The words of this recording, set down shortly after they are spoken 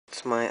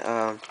that's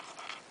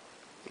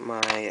my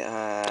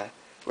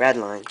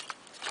radline.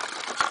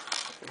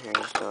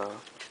 Here's the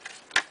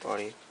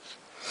body.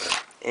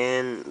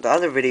 And the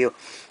other video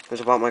was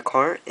about my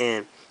car,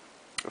 and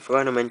I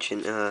forgot to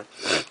mention a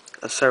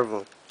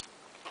servo.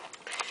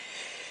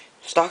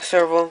 Stock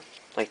servo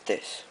like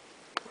this,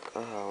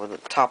 with the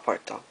top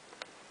part though.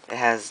 It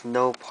has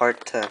no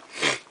part to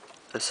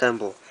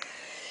assemble.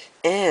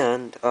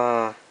 And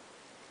the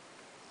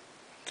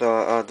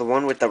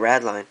one with the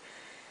radline,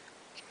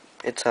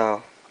 it's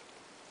a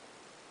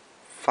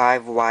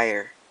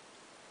 5-wire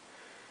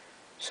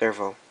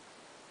servo.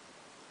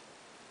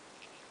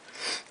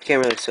 You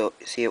can't really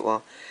see it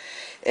well.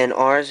 And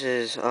ours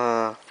is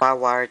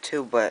 5-wire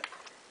too, but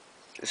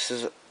this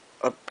is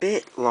a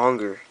bit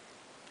longer.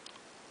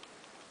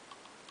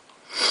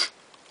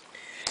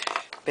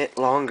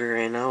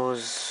 And I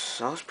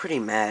was pretty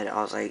mad.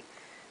 I was like,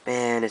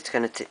 man, it's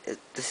gonna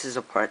this is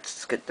a part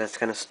that's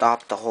gonna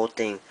stop the whole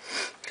thing,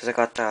 because I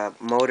got the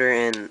motor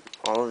and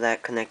all of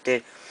that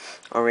connected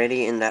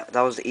already, and that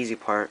was the easy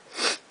part.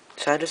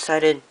 So I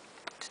decided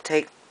to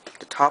take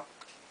the top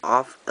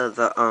off of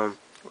the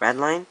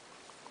radline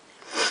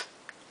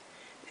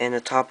and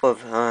the top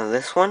of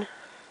this one,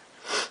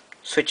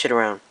 switch it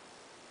around.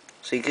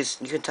 So you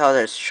can tell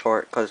that it's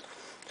short because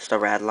it's the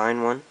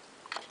radline one.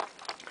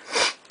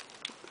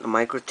 The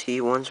micro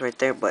T one's right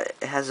there, but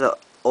it has a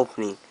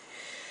opening.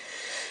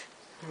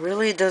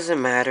 Really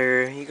doesn't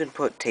matter. You can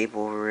put tape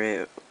over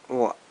it.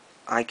 Well,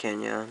 I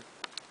can, yeah.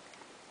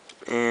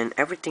 And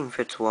everything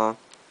fits well.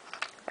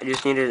 I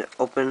just needed to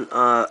open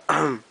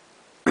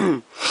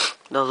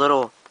the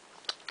little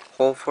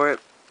hole for it,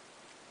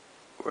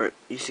 where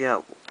you see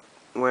how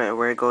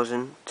where it goes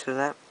into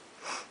that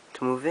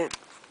to move it.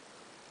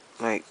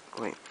 Like,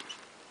 wait.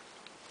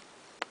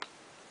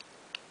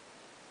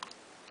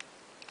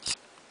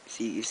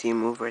 You see it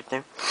move right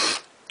there?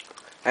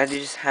 I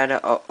just had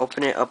to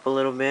open it up a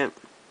little bit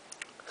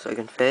so it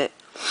can fit,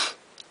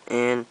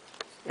 and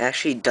it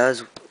actually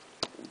does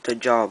the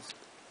job.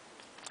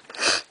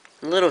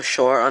 A little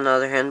short on the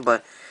other hand,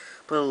 but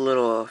put a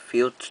little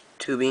fuel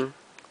tubing,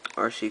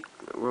 RC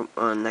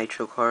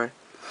nitro card,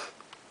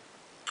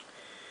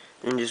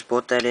 and just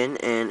bolt that in,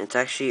 and it's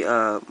actually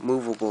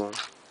movable.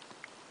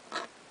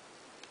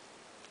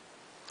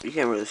 You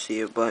can't really see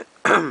it, but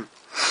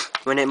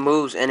when it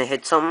moves and it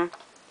hits something,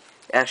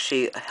 it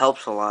actually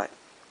helps a lot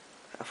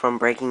from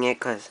breaking it,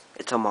 because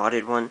it's a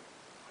modded one.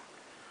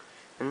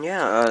 And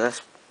yeah,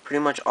 that's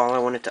pretty much all I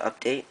wanted to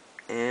update,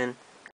 and